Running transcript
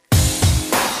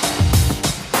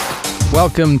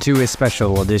Welcome to a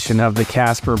special edition of the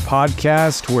Casper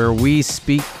podcast, where we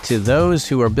speak to those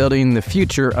who are building the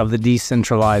future of the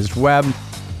decentralized web.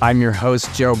 I'm your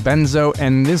host, Joe Benzo,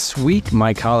 and this week,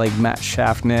 my colleague Matt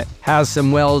Schaffnet has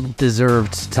some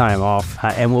well-deserved time off,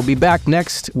 and we'll be back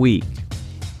next week.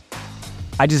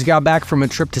 I just got back from a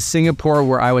trip to Singapore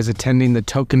where I was attending the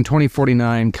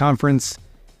Token2049 conference.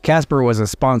 Casper was a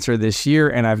sponsor this year,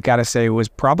 and I've got to say it was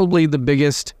probably the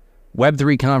biggest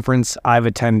Web3 conference I've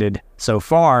attended so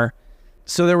far.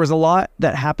 So there was a lot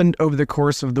that happened over the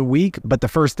course of the week, but the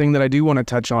first thing that I do want to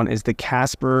touch on is the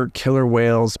Casper Killer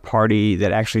Whales party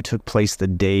that actually took place the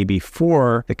day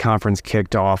before the conference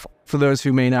kicked off. For those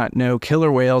who may not know, Killer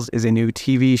Whales is a new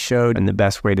TV show, and the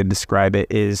best way to describe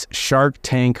it is Shark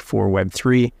Tank for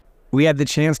Web3. We had the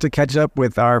chance to catch up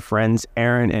with our friends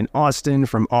Aaron and Austin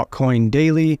from Altcoin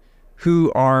Daily,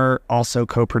 who are also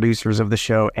co-producers of the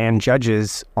show and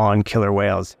judges on Killer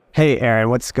Whales. Hey, Aaron,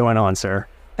 what's going on, sir?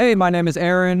 Hey, my name is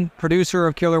Aaron, producer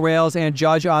of Killer Whales and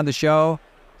judge on the show,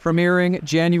 premiering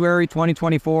January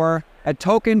 2024 at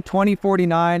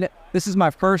Token2049. This is my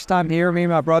first time here. Me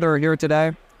and my brother are here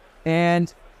today,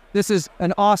 and this is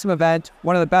an awesome event,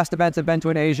 one of the best events I've been to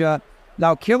in Asia.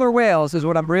 Now, Killer Whales is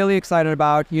what I'm really excited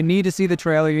about. You need to see the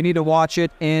trailer. You need to watch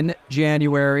it in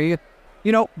January.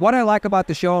 You know, what I like about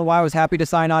the show and why I was happy to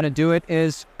sign on and do it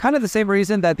is kind of the same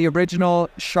reason that the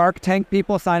original Shark Tank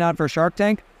people signed on for Shark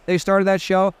Tank. They started that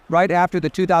show right after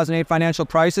the 2008 financial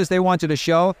crisis. They wanted to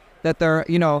show that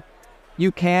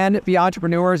you can be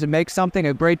entrepreneurs and make something,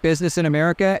 a great business in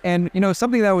America. And,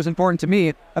 something that was important to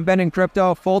me, I've been in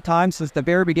crypto full time since the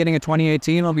very beginning of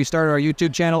 2018 when we started our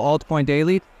YouTube channel, Altcoin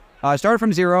Daily. I started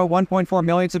from zero, 1.4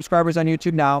 million subscribers on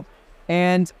YouTube now.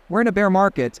 And we're in a bear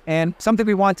market, and something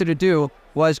we wanted to do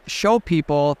was show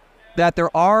people that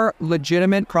there are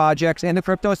legitimate projects in the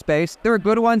crypto space. There are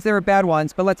good ones, there are bad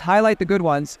ones, but let's highlight the good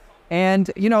ones.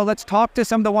 And, let's talk to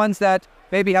some of the ones that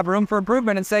maybe have room for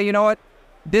improvement and say, you know what,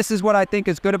 this is what I think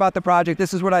is good about the project.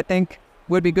 This is what I think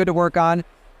would be good to work on.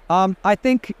 I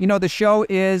think, the show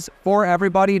is for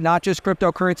everybody, not just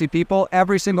cryptocurrency people.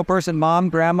 Every single person, mom,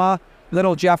 grandma,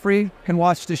 little Jeffrey can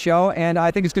watch the show, and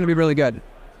I think it's going to be really good.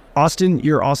 Austin,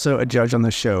 you're also a judge on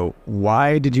the show.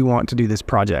 Why did you want to do this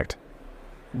project?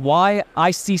 Why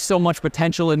I see so much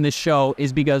potential in this show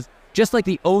is because just like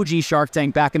the OG Shark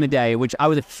Tank back in the day, which I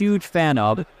was a huge fan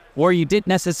of, where you didn't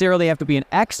necessarily have to be an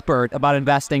expert about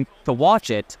investing to watch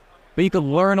it, but you could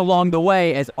learn along the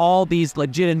way as all these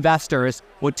legit investors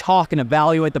would talk and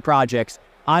evaluate the projects.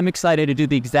 I'm excited to do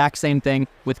the exact same thing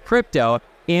with crypto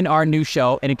in our new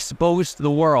show and expose the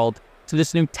world to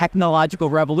this new technological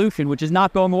revolution, which is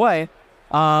not going away,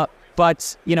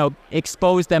 but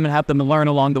expose them and have them learn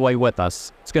along the way with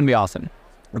us. It's going to be awesome.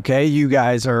 Okay, you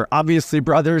guys are obviously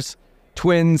brothers,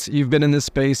 twins. You've been in this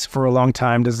space for a long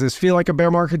time. Does this feel like a bear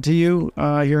market to you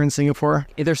here in Singapore?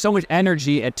 There's so much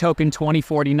energy at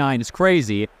Token2049. It's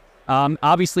crazy.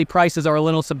 Obviously, prices are a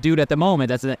little subdued at the moment.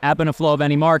 That's an ebb and a flow of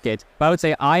any market. But I would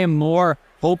say I am more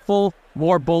hopeful,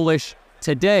 more bullish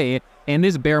today in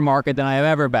this bear market than I have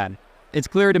ever been. It's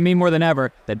clear to me more than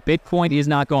ever that Bitcoin is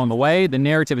not going away. The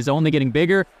narrative is only getting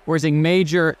bigger. We're seeing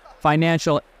major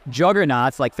financial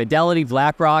juggernauts like Fidelity,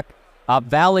 BlackRock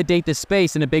validate the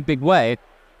space in a big, big way.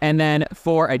 And then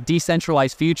for a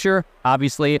decentralized future,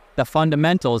 obviously, the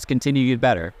fundamentals continue to get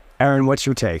better. Aaron, what's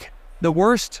your take? The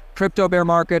worst crypto bear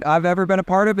market I've ever been a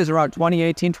part of is around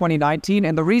 2018, 2019.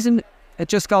 And the reason it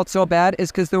just felt so bad is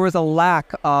because there was a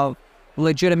lack of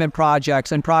legitimate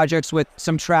projects and projects with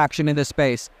some traction in this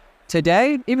space.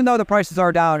 Today, even though the prices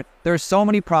are down, there's so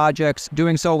many projects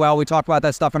doing so well. We talk about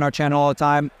that stuff on our channel all the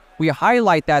time. We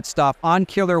highlight that stuff on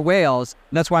Killer Whales.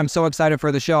 And that's why I'm so excited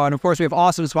for the show. And of course, we have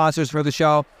awesome sponsors for the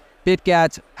show.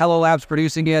 BitGet, Hello Labs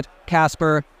producing it,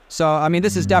 Casper. So,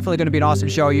 this is definitely going to be an awesome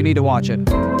show. You need to watch it.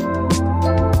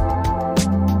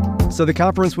 So the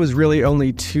conference was really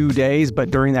only 2 days,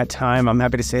 but during that time, I'm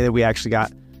happy to say that we actually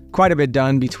got quite a bit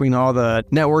done between all the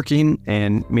networking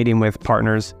and meeting with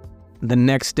partners. The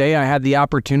next day, I had the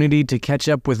opportunity to catch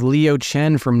up with Leo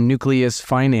Chen from Nucleus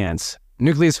Finance.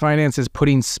 Nucleus Finance is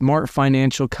putting smart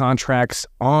financial contracts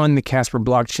on the Casper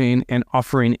blockchain and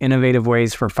offering innovative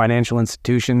ways for financial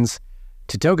institutions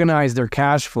to tokenize their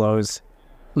cash flows.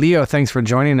 Leo, thanks for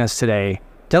joining us today.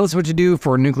 Tell us what you do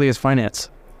for Nucleus Finance.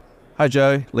 Hi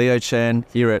Joe, Leo Chen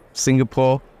here at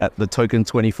Singapore at the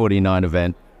Token2049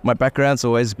 event. My background's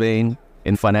always been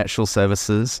in financial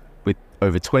services with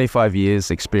over 25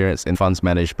 years experience in funds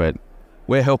management.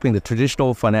 We're helping the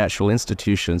traditional financial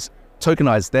institutions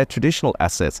tokenize their traditional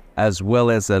assets as well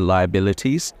as their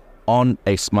liabilities on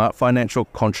a smart financial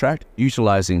contract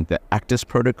utilizing the Actus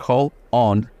protocol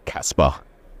on Casper.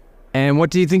 And what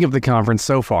do you think of the conference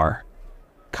so far?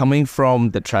 Coming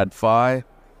from the TradFi,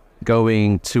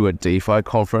 going to a DeFi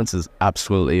conference is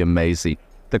absolutely amazing.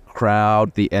 The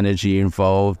crowd, the energy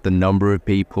involved, the number of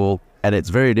people, and it's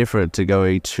very different to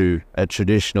going to a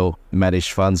traditional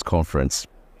managed funds conference.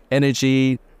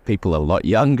 Energy, people are a lot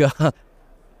younger,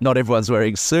 not everyone's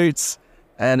wearing suits,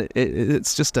 and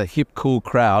it's just a hip, cool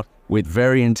crowd with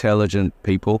very intelligent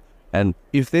people. And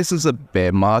if this is a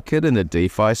bear market in the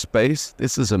DeFi space,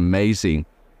 this is amazing.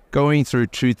 Going through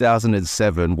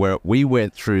 2007, where we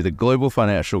went through the global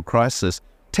financial crisis,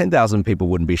 10,000 people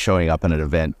wouldn't be showing up at an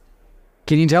event.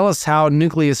 Can you tell us how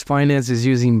Nucleus Finance is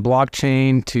using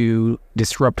blockchain to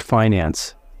disrupt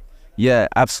finance? Yeah,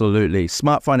 absolutely.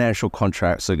 Smart financial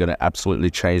contracts are going to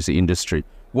absolutely change the industry.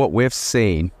 What we've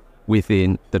seen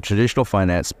within the traditional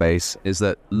finance space is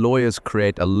that lawyers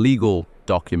create a legal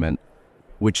document,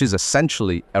 which is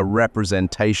essentially a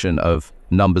representation of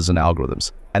numbers and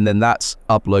algorithms. And then that's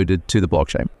uploaded to the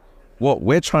blockchain. What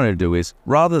we're trying to do is,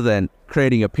 rather than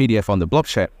creating a PDF on the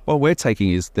blockchain, what we're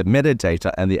taking is the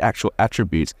metadata and the actual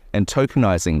attributes and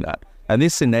tokenizing that. And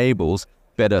this enables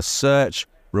better search,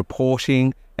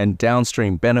 reporting, and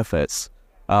downstream benefits,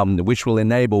 which will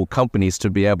enable companies to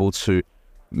be able to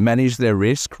manage their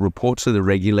risk, report to the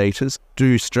regulators,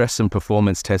 do stress and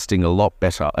performance testing a lot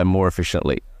better and more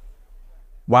efficiently.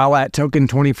 While at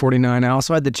Token2049, I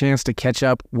also had the chance to catch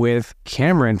up with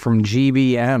Cameron from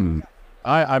GBM.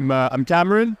 Hi, I'm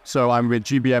Cameron, so I'm with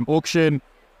GBM Auction,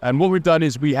 and what we've done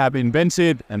is we have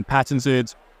invented and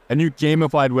patented a new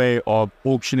gamified way of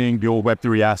auctioning your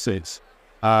Web3 assets.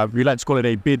 We like to call it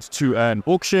a bid-to-earn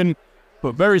auction,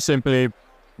 but very simply,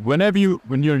 when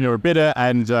you're a bidder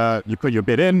and you put your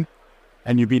bid in,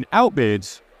 and you've been outbid,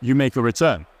 you make a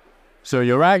return. So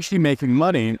you're actually making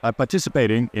money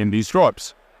participating in these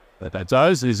drops. What that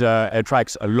does is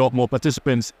attracts a lot more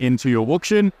participants into your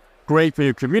auction. Great for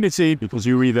your community because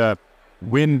you either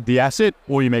win the asset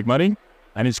or you make money.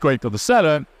 And it's great for the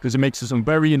seller because it makes some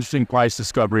very interesting price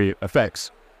discovery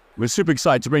effects. We're super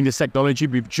excited to bring this technology.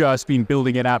 We've just been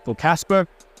building it out for Casper.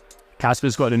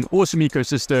 Casper's got an awesome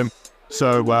ecosystem.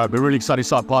 So we're really excited to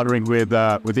start partnering with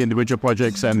the individual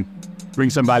projects and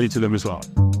bring some value to them as well.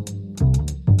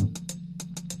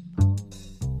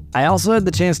 I also had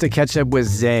the chance to catch up with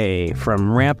Zay from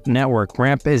Ramp Network.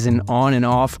 Ramp is an on and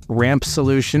off ramp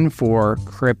solution for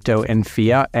crypto and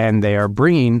fiat, and they are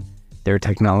bringing their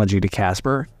technology to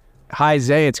Casper. Hi,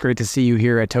 Zay. It's great to see you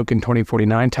here at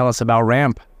Token2049. Tell us about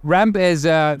Ramp. Ramp is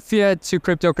a fiat to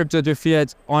crypto, crypto to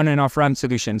fiat on and off ramp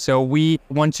solution. So we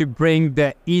want to bring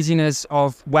the easiness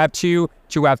of Web 2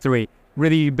 to Web 3.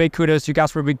 Really big kudos to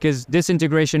Casper because this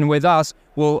integration with us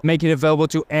will make it available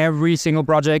to every single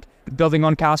project building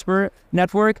on Casper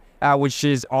network, which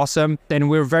is awesome. And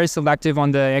we're very selective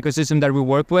on the ecosystem that we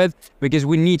work with because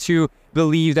we need to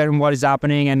believe that in what is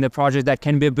happening and the project that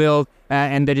can be built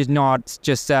and that is not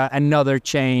just another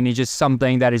chain, it's just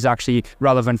something that is actually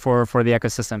relevant for the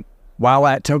ecosystem. While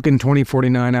at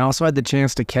Token2049, I also had the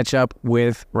chance to catch up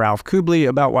with Ralph Kubli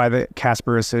about why the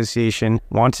Casper Association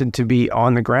wanted to be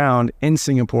on the ground in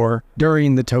Singapore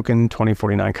during the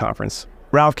Token2049 conference.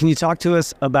 Ralph, can you talk to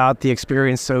us about the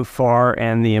experience so far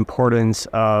and the importance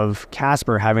of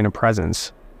Casper having a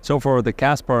presence? So for the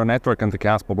Casper network and the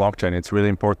Casper blockchain, it's really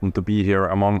important to be here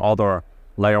among other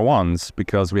layer ones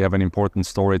because we have an important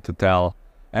story to tell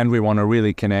and we want to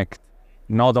really connect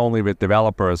not only with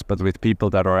developers, but with people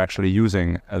that are actually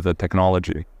using the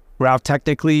technology. Ralph,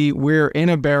 technically, we're in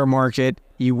a bear market.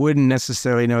 You wouldn't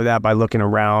necessarily know that by looking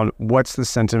around. What's the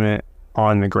sentiment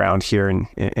on the ground here,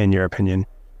 in your opinion?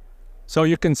 So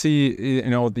you can see,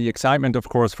 the excitement, of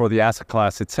course, for the asset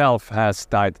class itself has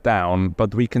died down,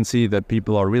 but we can see that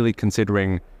people are really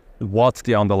considering what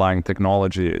the underlying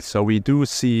technology is. So we do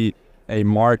see a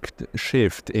marked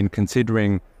shift in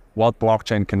considering what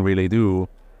blockchain can really do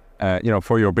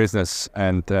for your business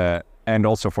and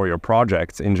also for your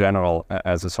projects in general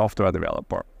as a software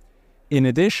developer. In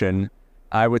addition,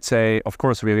 I would say, of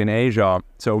course, we're in Asia,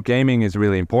 so gaming is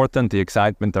really important. The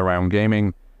excitement around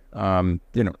gaming,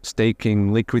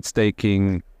 staking, liquid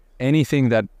staking, anything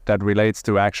that relates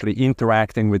to actually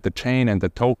interacting with the chain and the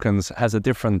tokens has a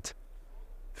different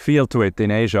feel to it in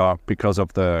Asia because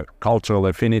of the cultural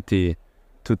affinity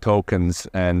to tokens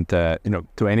and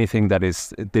to anything that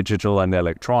is digital and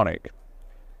electronic.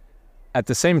 At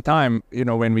the same time,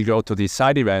 when we go to these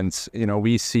side events,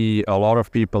 we see a lot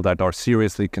of people that are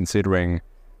seriously considering,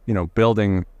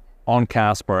 building on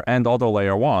Casper and other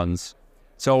layer ones.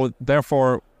 So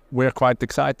therefore, we're quite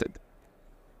excited.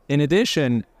 In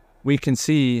addition, we can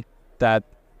see that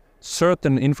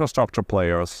certain infrastructure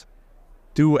players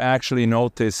do actually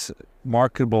notice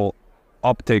marketable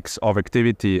upticks of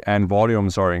activity and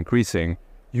volumes are increasing,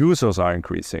 users are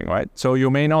increasing, right? So you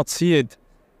may not see it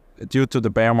due to the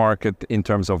bear market in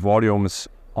terms of volumes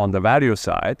on the value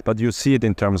side, but you see it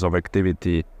in terms of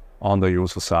activity on the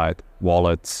user side,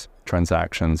 wallets,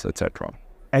 transactions, etc.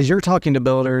 As you're talking to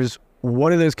builders,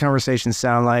 what do those conversations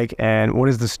sound like, and what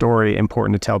is the story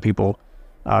important to tell people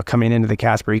coming into the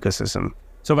Casper ecosystem?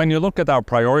 So when you look at our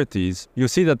priorities, you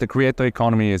see that the creator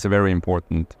economy is a very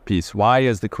important piece. Why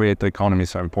is the creator economy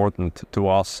so important to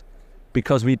us?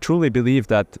 Because we truly believe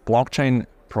that blockchain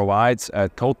provides a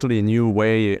totally new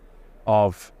way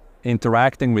of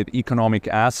interacting with economic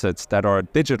assets that are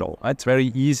digital. It's very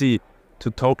easy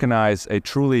to tokenize a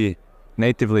truly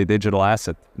natively digital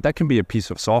asset. That can be a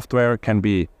piece of software, can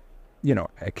be,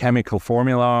 a chemical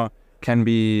formula, can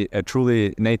be a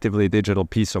truly natively digital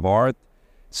piece of art.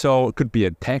 So it could be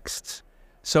a text.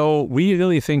 So we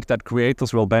really think that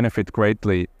creators will benefit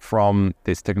greatly from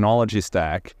this technology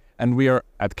stack. And we are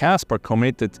at Casper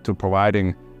committed to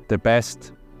providing the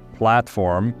best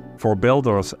platform for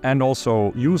builders and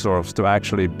also users to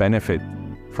actually benefit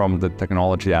from the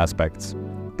technology aspects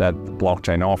that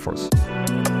blockchain offers.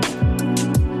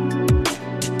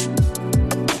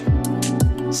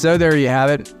 So there you have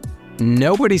it.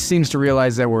 Nobody seems to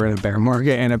realize that we're in a bear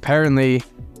market, and apparently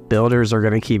builders are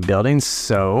going to keep building.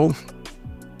 So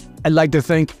I'd like to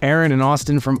thank Aaron and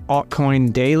Austin from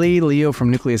Altcoin Daily, Leo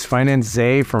from Nucleus Finance,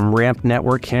 Zay from Ramp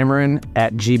Network, Cameron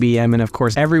at GBM, and of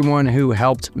course everyone who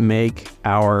helped make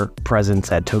our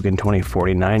presence at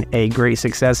Token2049 a great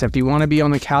success. If you want to be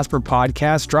on the Casper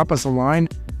podcast, drop us a line.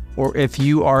 Or if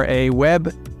you are a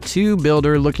Web 2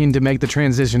 builder looking to make the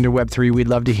transition to Web 3, we'd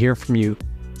love to hear from you.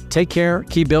 Take care,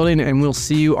 keep building, and we'll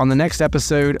see you on the next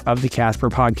episode of the Casper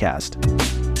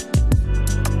podcast.